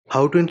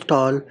How to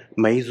install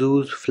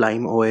Meizu's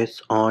Flyme OS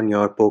on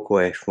your Poco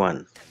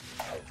F1.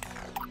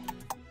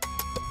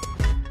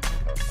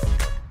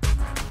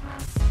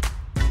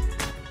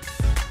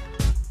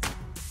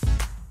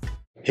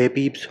 Hey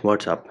peeps,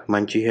 what's up?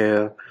 Manchi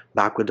here,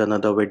 back with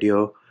another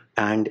video,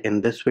 and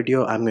in this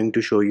video I'm going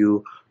to show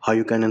you how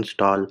you can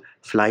install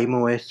Flyme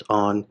OS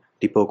on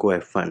the Poco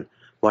F1.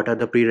 What are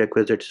the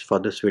prerequisites for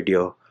this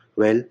video?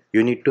 Well,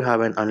 you need to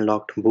have an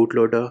unlocked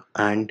bootloader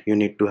and you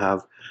need to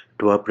have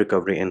twerp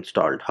recovery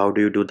installed. How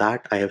do you do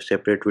that? I have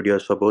separate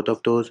videos for both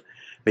of those,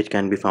 which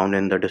can be found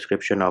in the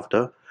description of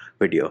the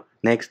video.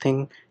 Next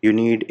thing you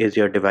need is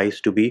your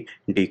device to be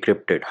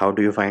decrypted. How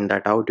do you find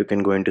that out? You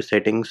can go into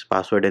settings,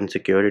 password and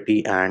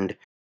security, and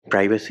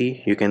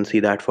privacy. You can see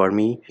that for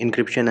me,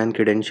 encryption and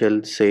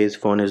credentials says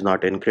phone is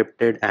not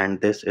encrypted,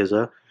 and this is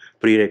a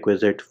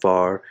prerequisite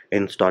for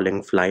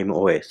installing Flyme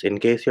OS. In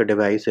case your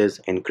device is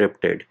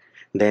encrypted,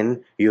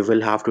 then you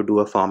will have to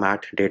do a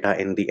format data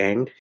in the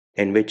end,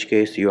 in which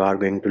case you are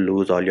going to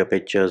lose all your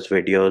pictures,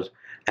 videos,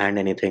 and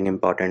anything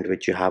important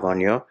which you have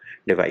on your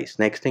device.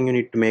 Next thing you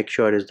need to make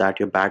sure is that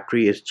your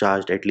battery is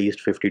charged at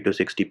least 50 to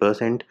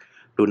 60%.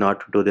 Do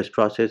not do this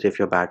process if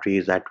your battery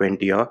is at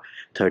 20 or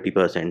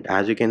 30%.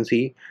 As you can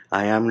see,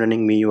 I am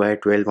running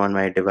MIUI 12 on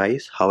my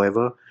device.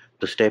 However,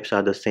 the steps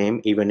are the same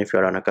even if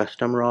you're on a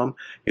custom ROM.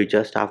 You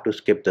just have to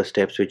skip the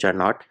steps which are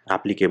not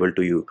applicable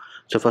to you.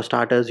 So for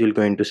starters, you'll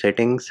go into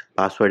settings,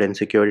 password and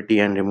security,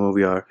 and remove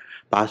your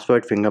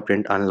password,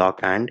 fingerprint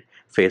unlock, and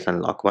face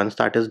unlock. Once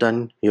that is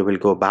done, you will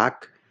go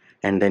back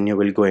and then you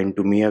will go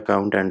into Me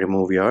account and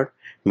remove your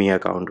Me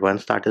account.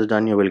 Once that is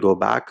done, you will go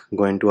back,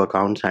 go into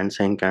accounts and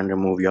sync, and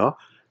remove your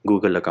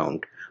Google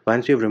account.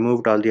 Once you've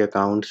removed all the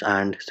accounts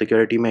and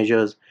security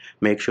measures,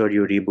 make sure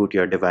you reboot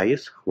your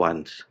device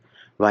once.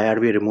 Why are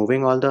we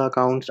removing all the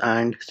accounts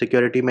and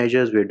security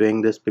measures? We're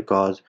doing this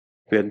because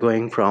we're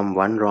going from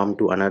one ROM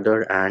to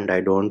another, and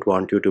I don't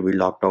want you to be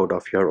locked out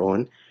of your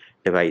own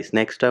device.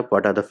 Next up,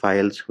 what are the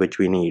files which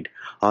we need?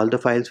 All the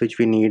files which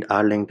we need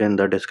are linked in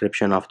the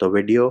description of the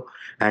video,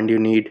 and you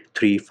need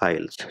 3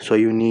 files. So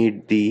you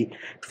need the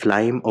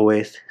Flyme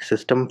OS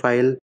system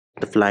file,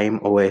 the Flyme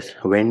OS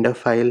vendor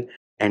file,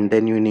 and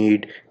then you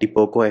need the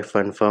Poco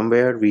F1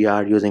 firmware. We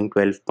are using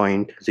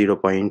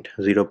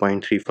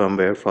 12.0.0.3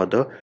 firmware for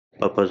the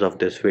purpose of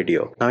this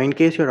video. Now in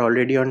case you're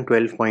already on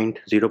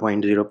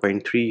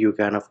 12.0.0.3, you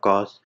can of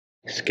course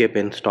skip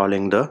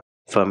installing the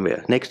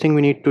firmware. Next thing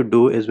we need to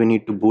do is we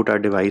need to boot our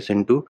device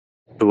into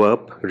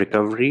twerp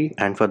recovery,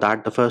 and for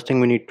that the first thing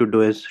we need to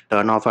do is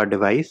turn off our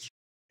device,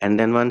 and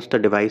then once the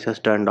device has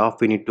turned off,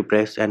 we need to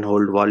press and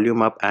hold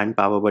volume up and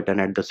power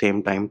button at the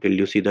same time till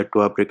you see the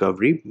twerp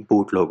recovery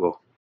boot logo.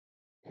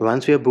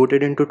 Once we are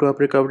booted into twerp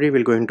recovery,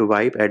 we'll go into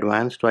wipe,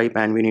 advanced wipe,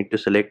 and we need to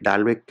select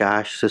Dalvik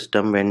cache,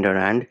 system, vendor,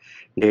 and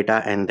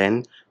data, and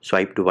then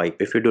swipe to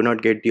wipe. If you do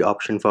not get the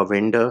option for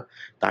vendor,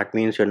 that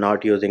means you're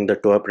not using the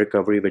twerp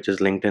recovery which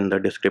is linked in the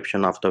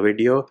description of the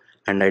video,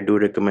 and I do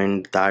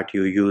recommend that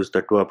you use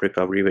the twerp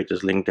recovery which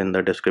is linked in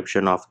the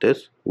description of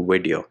this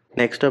video.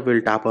 Next up,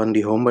 we'll tap on the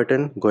home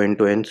button, go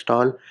into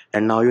install,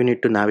 and now you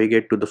need to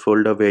navigate to the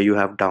folder where you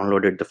have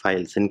downloaded the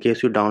files. In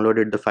case you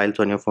downloaded the files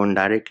on your phone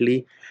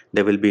directly,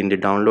 they will be in the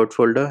download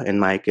folder. In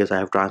my case, I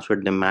have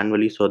transferred them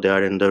manually, so they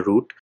are in the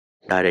root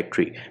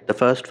directory. The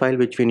first file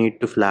which we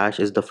need to flash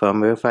is the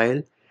firmware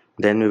file.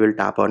 Then we will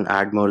tap on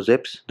add more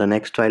zips. The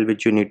next file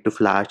which you need to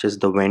flash is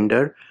the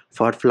vendor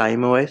for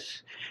Flyme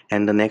OS,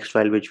 and the next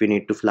file which we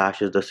need to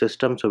flash is the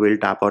system. So we'll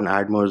tap on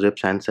add more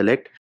zips and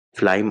select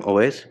Flyme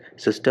OS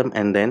system,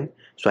 and then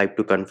swipe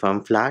to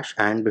confirm flash.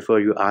 And before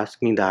you ask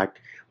me that,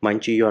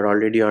 Manchi, you're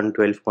already on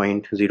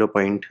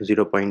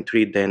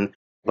 12.0.0.3, then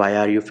why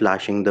are you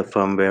flashing the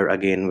firmware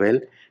again? Well,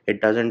 it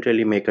doesn't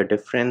really make a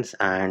difference,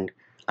 and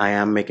I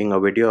am making a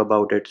video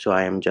about it, so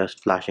I am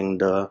just flashing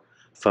the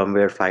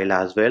firmware file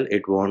as well.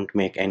 It won't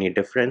make any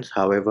difference.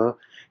 However,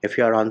 if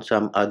you are on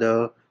some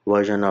other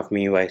version of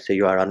MIUI, say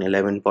you are on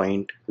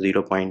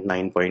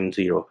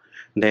 11.0.9.0,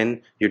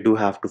 then you do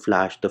have to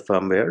flash the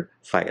firmware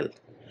file.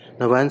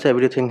 Now once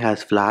everything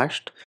has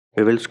flashed,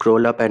 we will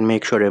scroll up and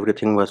make sure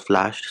everything was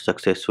flashed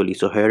successfully.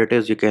 So here it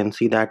is. You can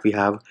see that we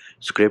have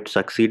script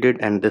succeeded,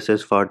 and this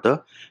is for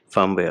the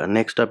firmware.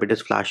 Next up, it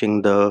is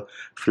flashing the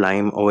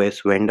Flyme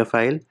OS vendor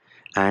file,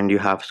 and you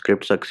have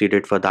script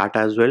succeeded for that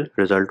as well.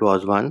 Result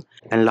was 1.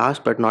 And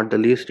last but not the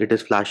least, it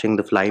is flashing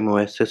the Flyme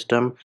OS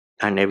system,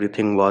 and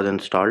everything was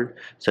installed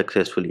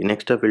successfully.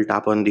 Next up, we'll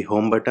tap on the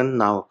home button.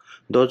 Now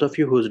those of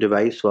you whose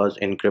device was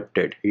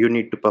encrypted, you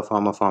need to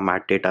perform a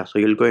format data. So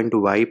you'll go into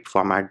wipe,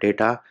 format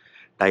data,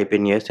 type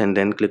in yes, and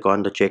then click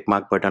on the check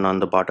mark button on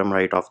the bottom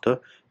right of the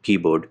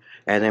keyboard.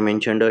 As I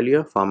mentioned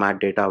earlier, format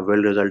data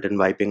will result in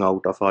wiping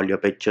out of all your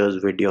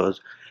pictures, videos,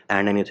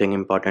 and anything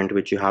important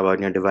which you have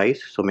on your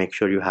device. So make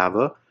sure you have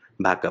a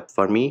backup.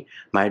 For me,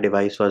 my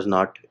device was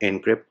not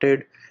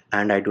encrypted,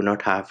 and I do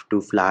not have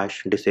to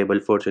flash disable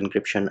force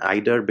encryption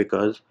either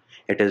because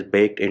it is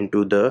baked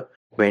into the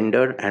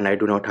vendor, and I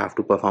do not have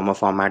to perform a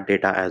format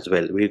data as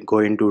well. We'll go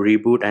into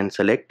reboot and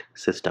select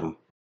system.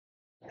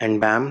 And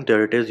bam,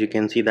 there it is. You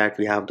can see that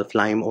we have the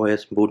Flyme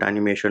OS boot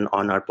animation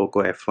on our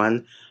Poco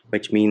F1,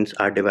 which means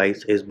our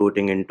device is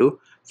booting into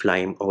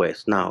Flyme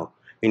OS. Now,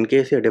 in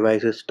case your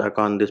device is stuck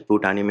on this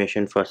boot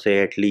animation for say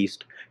at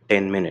least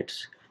 10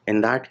 minutes,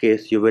 in that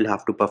case, you will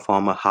have to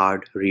perform a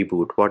hard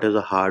reboot. What is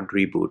a hard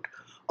reboot?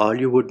 All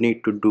you would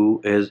need to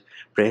do is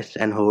press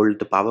and hold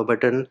the power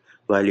button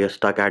while you're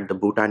stuck at the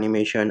boot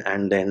animation,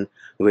 and then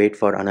wait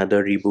for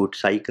another reboot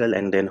cycle,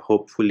 and then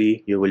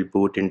hopefully you will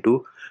boot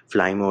into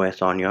Flyme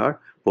OS on your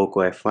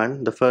Poco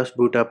F1. The first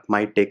boot up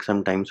might take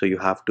some time, so you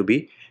have to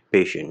be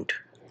patient.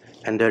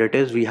 And there it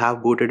is, we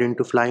have booted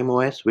into Flyme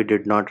OS. We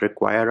did not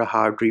require a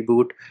hard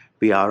reboot.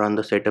 We are on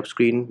the setup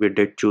screen. We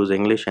did choose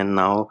English, and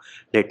now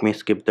let me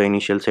skip the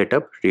initial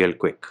setup real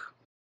quick.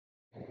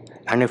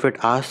 And if it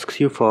asks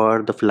you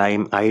for the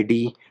Flyme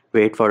ID,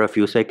 wait for a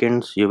few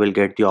seconds. You will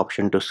get the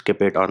option to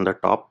skip it on the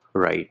top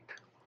right.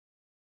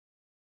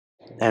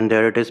 And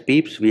there it is,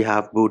 peeps. We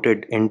have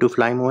booted into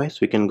Flyme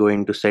OS. We can go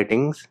into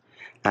settings,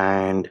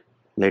 and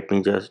let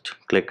me just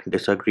click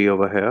disagree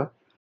over here.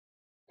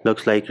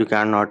 Looks like you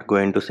cannot go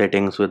into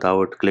settings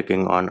without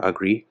clicking on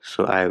agree.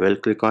 So I will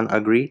click on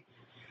agree,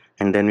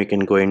 and then we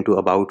can go into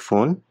about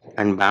phone,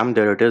 and bam,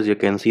 there it is. You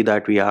can see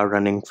that we are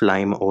running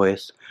Flyme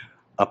OS,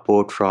 a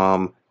port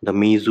from the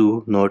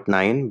Meizu Note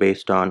 9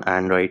 based on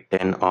Android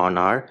 10 on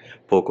our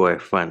Poco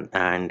F1.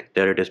 And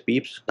there it is,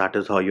 peeps. That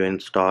is how you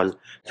install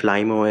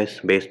Flyme OS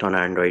based on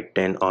Android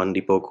 10 on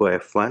the Poco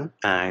F1.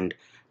 And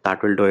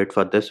that will do it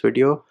for this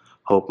video.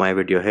 Hope my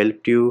video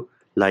helped you.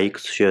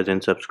 Likes, shares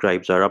and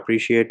subscribes are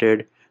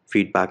appreciated.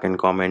 Feedback and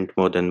comment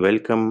more than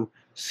welcome.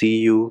 See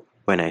you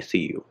when I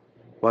see you.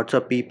 What's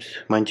up, peeps?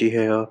 Manchi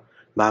here,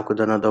 back with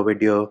another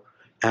video.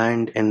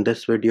 And in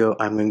this video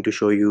I'm going to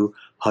show you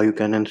how you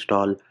can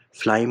install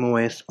Flyme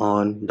OS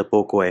on the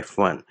Poco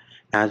F1.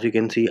 As you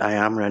can see, I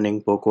am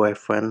running Poco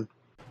F1